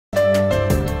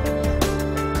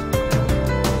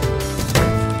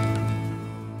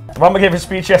Obama gave a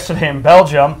speech yesterday in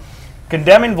Belgium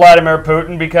condemning Vladimir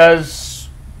Putin because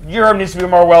Europe needs to be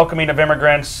more welcoming of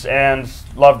immigrants and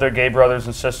love their gay brothers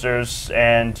and sisters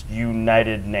and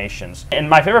United Nations. And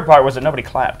my favorite part was that nobody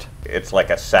clapped. It's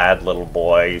like a sad little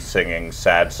boy singing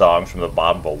sad songs from the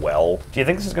bottom of a well. Do you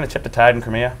think this is going to tip the tide in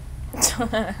Crimea?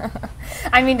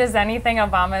 I mean, does anything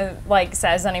Obama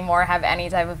says anymore have any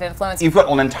type of influence? You've got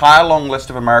an entire long list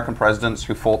of American presidents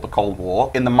who fought the Cold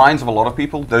War. In the minds of a lot of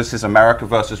people, this is America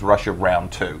versus Russia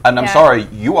round 2. And I'm sorry,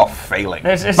 you are failing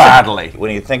badly.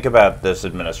 When you think about this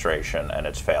administration and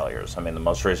its failures, I mean, the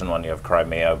most recent one, you have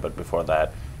Crimea, but before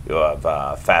that, you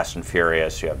have Fast and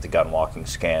Furious, you have the gun walking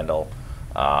scandal,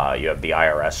 you have the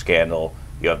IRS scandal,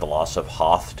 you have the loss of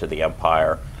Hoth to the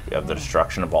empire, you have the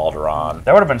destruction of Alderaan.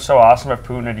 That would have been so awesome if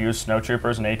Putin had used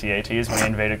snowtroopers and AT-ATs when he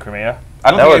invaded Crimea. I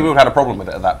don't think anyone would have had a problem with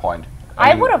it at that point.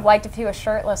 I would have liked if he was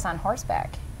shirtless on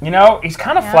horseback. You know, he's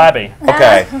kind of flabby.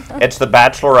 Okay, it's the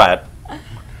Bachelorette.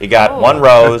 You got one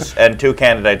rose and 2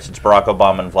 candidates. It's Barack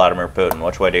Obama and Vladimir Putin.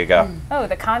 Which way do you go? Oh,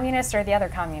 the communist or the other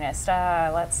communist?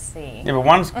 Let's see. Yeah, but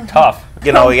one's tough.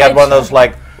 You know, you had one of those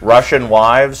Russian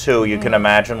wives who you can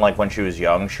imagine when she was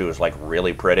young, she was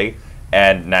really pretty,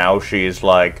 and now she's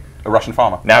like a Russian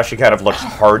farmer. Now she kind of looks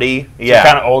hardy. Yeah,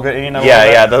 kind of Olga, you know.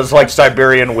 Yeah, those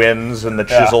Siberian winds and the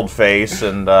chiseled face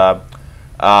and so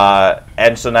now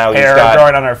hair he's got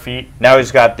growing on her feet. Now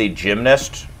he's got the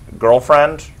gymnast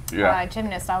girlfriend. Yeah,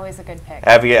 gymnast, always a good pick.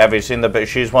 Have you seen the?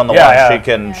 She's one of the ones she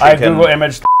can. I Google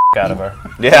imaged the out of her.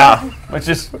 Yeah, which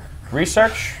is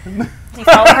research. Do you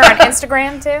follow her on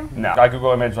Instagram too? No, I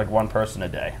Google image one person a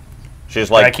day. She's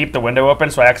and I keep the window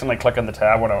open, so I accidentally click on the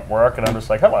tab when I'm at work, and I'm just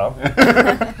like, hello.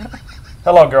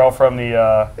 Hello, girl from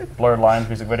the Blurred Lines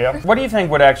music video. What do you think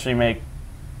would actually make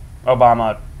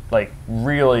Obama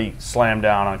really slam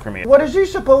down on Crimea? What is he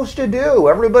supposed to do?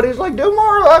 Everybody's like, do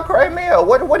more about Crimea.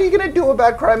 What are you going to do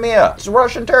about Crimea? It's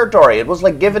Russian territory. It was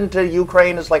given to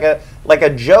Ukraine as like a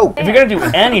joke. If you're going to do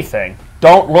anything,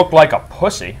 don't look like a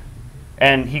pussy.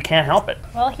 And he can't help it.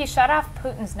 Well, he shut off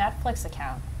Putin's Netflix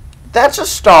account. That's a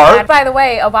start. And by the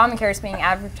way, Obamacare is being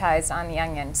advertised on The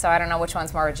Onion, so I don't know which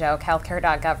one's more a joke,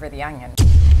 healthcare.gov or The Onion.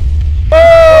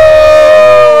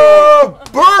 Oh,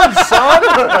 burn, son!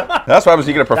 That's why I was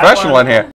thinking a professional in here.